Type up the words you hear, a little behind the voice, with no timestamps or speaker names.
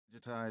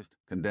digitized,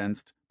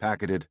 condensed,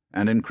 packaged,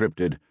 and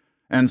encrypted,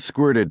 and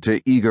squirted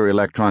to eager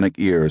electronic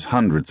ears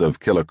hundreds of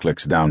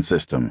kiloclicks down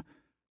system.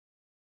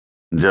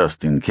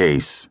 Just in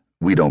case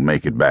we don't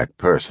make it back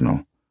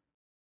personal.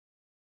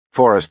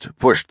 Forrest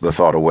pushed the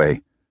thought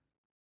away.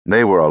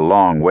 They were a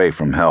long way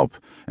from help,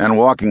 and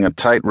walking a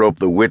tightrope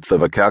the width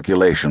of a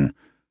calculation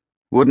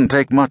wouldn't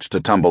take much to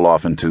tumble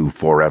off into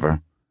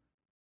forever.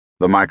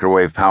 The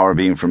microwave power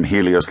beam from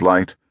Helios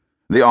light,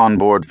 the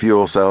onboard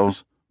fuel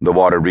cells, the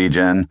water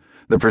regen,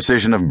 the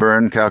precision of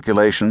burn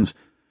calculations,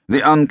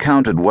 the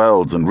uncounted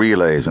welds and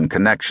relays and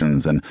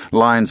connections and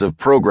lines of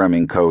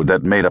programming code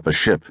that made up a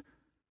ship.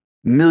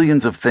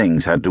 Millions of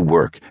things had to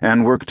work,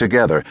 and work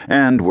together,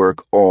 and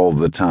work all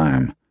the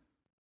time.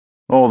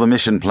 All the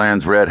mission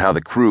plans read how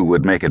the crew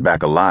would make it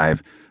back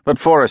alive, but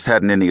Forrest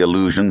hadn't any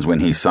illusions when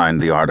he signed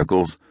the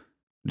articles.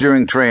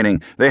 During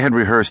training, they had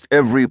rehearsed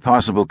every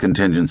possible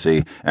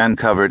contingency and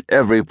covered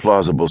every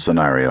plausible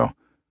scenario.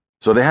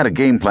 So they had a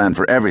game plan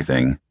for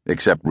everything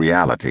except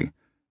reality,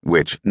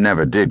 which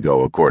never did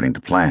go according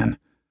to plan.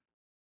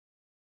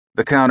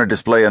 The counter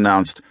display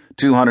announced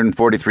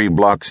 243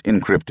 blocks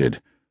encrypted.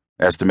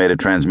 Estimated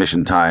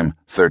transmission time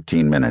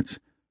 13 minutes.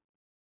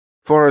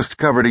 Forrest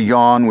covered a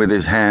yawn with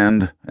his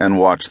hand and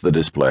watched the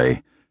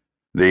display.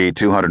 The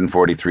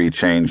 243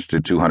 changed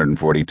to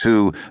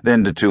 242,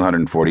 then to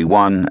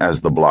 241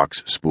 as the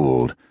blocks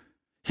spooled.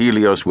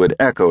 Helios would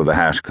echo the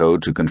hash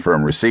code to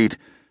confirm receipt,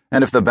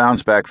 and if the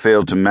bounce-back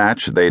failed to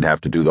match, they'd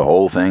have to do the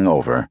whole thing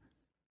over.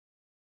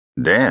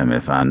 Damn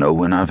if I know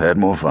when I've had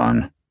more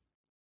fun.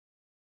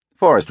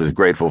 Forrest was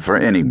grateful for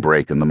any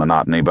break in the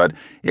monotony, but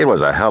it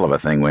was a hell of a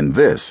thing when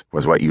this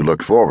was what you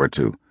looked forward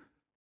to.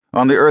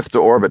 On the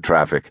Earth-to-orbit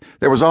traffic,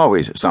 there was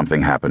always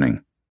something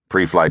happening.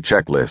 Pre-flight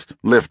checklist,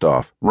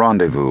 liftoff,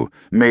 rendezvous,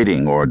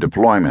 mating or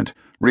deployment,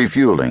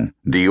 refueling,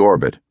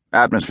 deorbit,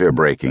 atmosphere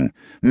braking,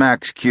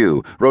 max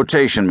Q,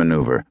 rotation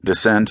maneuver,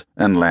 descent,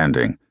 and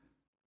landing.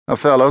 A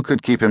fellow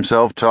could keep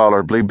himself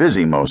tolerably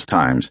busy most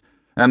times,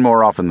 and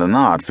more often than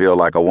not feel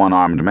like a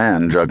one-armed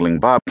man juggling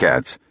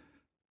bobcats.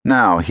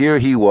 Now here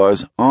he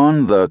was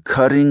on the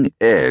cutting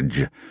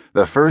edge,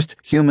 the first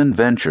human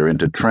venture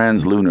into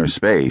translunar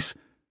space,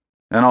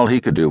 and all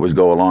he could do was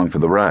go along for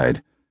the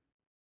ride.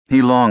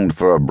 He longed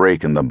for a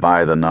break in the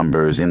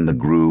by-the-numbers, in the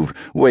groove,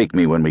 wake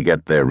me when we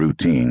get there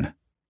routine.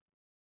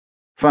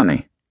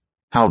 Funny,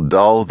 how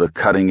dull the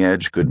cutting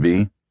edge could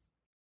be.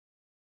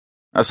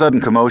 A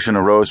sudden commotion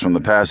arose from the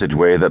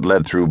passageway that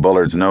led through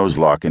Bullard's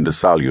nose-lock into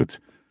Salyut.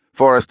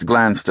 Forrest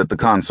glanced at the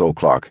console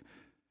clock.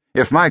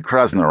 If Mike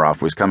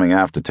Krasnarov was coming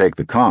aft to take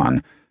the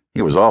con,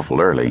 he was awful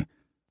early.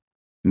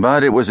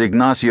 But it was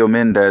Ignacio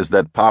Mendez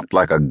that popped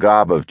like a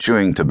gob of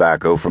chewing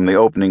tobacco from the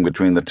opening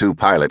between the two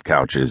pilot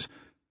couches.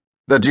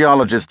 The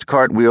geologist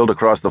cartwheeled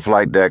across the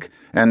flight deck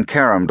and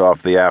caromed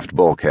off the aft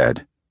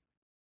bulkhead.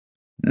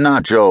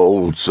 "Nacho,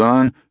 old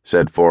son,"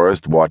 said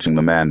Forrest, watching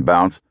the man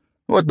bounce.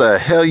 "What the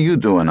hell you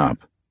doing up?"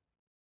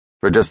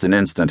 For just an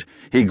instant,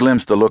 he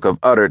glimpsed a look of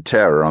utter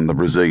terror on the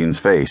Brazilian's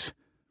face.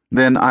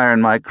 Then Iron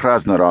Mike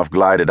Krasnarov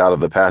glided out of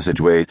the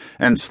passageway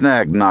and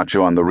snagged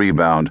Nacho on the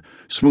rebound,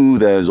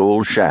 smooth as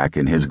old Shaq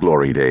in his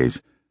glory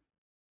days.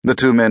 The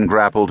two men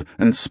grappled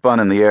and spun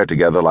in the air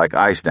together like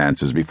ice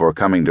dancers before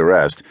coming to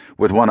rest,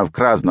 with one of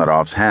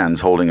Krasnarov's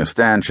hands holding a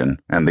stanchion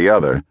and the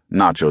other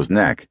Nacho's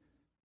neck.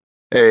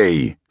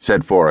 "Hey,"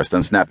 said Forrest,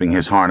 unsnapping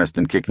his harness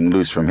and kicking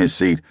loose from his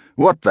seat.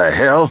 "What the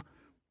hell?"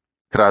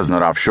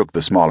 Krasnarov shook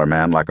the smaller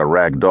man like a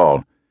rag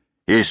doll.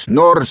 "He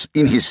snores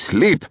in his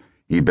sleep,"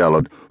 he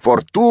bellowed.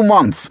 "For 2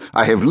 months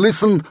I have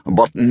listened,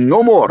 but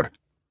no more."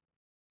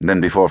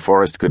 Then before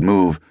Forrest could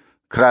move,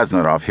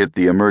 Krasnarov hit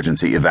the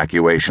emergency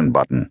evacuation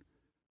button.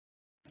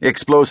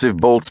 Explosive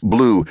bolts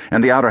blew,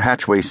 and the outer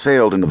hatchway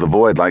sailed into the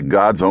void like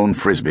God's own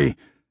frisbee.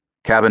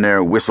 Cabin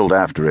air whistled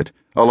after it.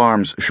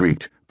 Alarms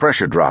shrieked.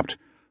 Pressure dropped.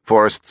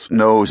 Forrest's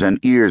nose and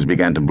ears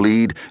began to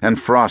bleed, and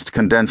frost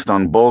condensed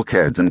on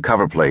bulkheads and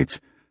cover plates.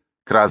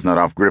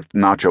 Krasnarov gripped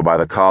Nacho by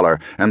the collar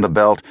and the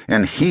belt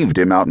and heaved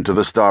him out into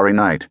the starry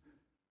night.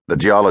 The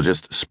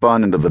geologist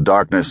spun into the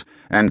darkness,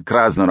 and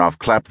Krasnarov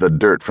clapped the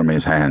dirt from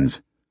his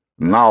hands.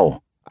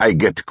 "Now I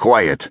get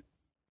quiet."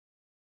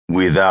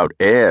 "Without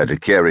air to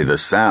carry the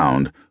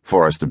sound,"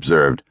 Forrest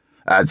observed,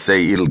 "I'd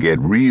say it'll get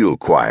real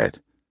quiet."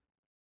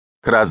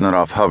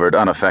 Krasnarov hovered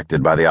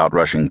unaffected by the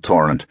outrushing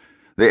torrent.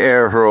 The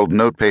air hurled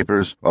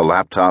notepapers, a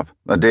laptop,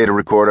 a data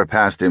recorder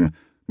past him,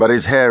 but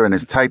his hair and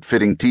his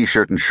tight-fitting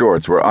t-shirt and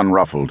shorts were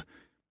unruffled.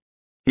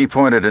 He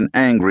pointed an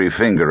angry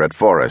finger at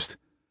Forrest.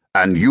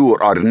 "And you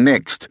are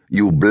next,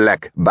 you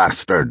black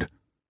bastard."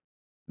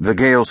 The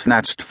gale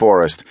snatched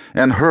Forrest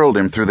and hurled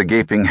him through the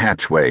gaping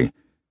hatchway.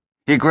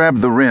 He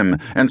grabbed the rim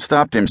and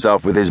stopped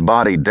himself with his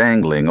body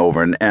dangling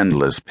over an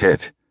endless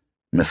pit.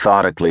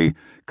 Methodically,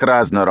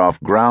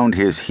 Krasnarov ground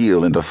his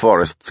heel into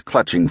Forrest's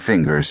clutching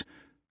fingers.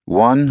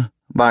 One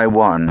by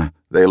one,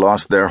 they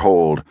lost their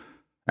hold,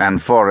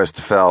 and Forrest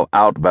fell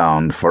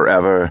outbound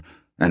forever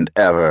and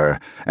ever,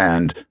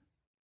 and...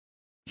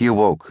 He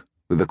awoke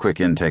with a quick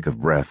intake of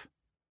breath.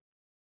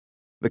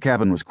 The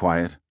cabin was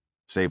quiet,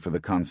 save for the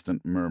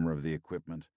constant murmur of the equipment.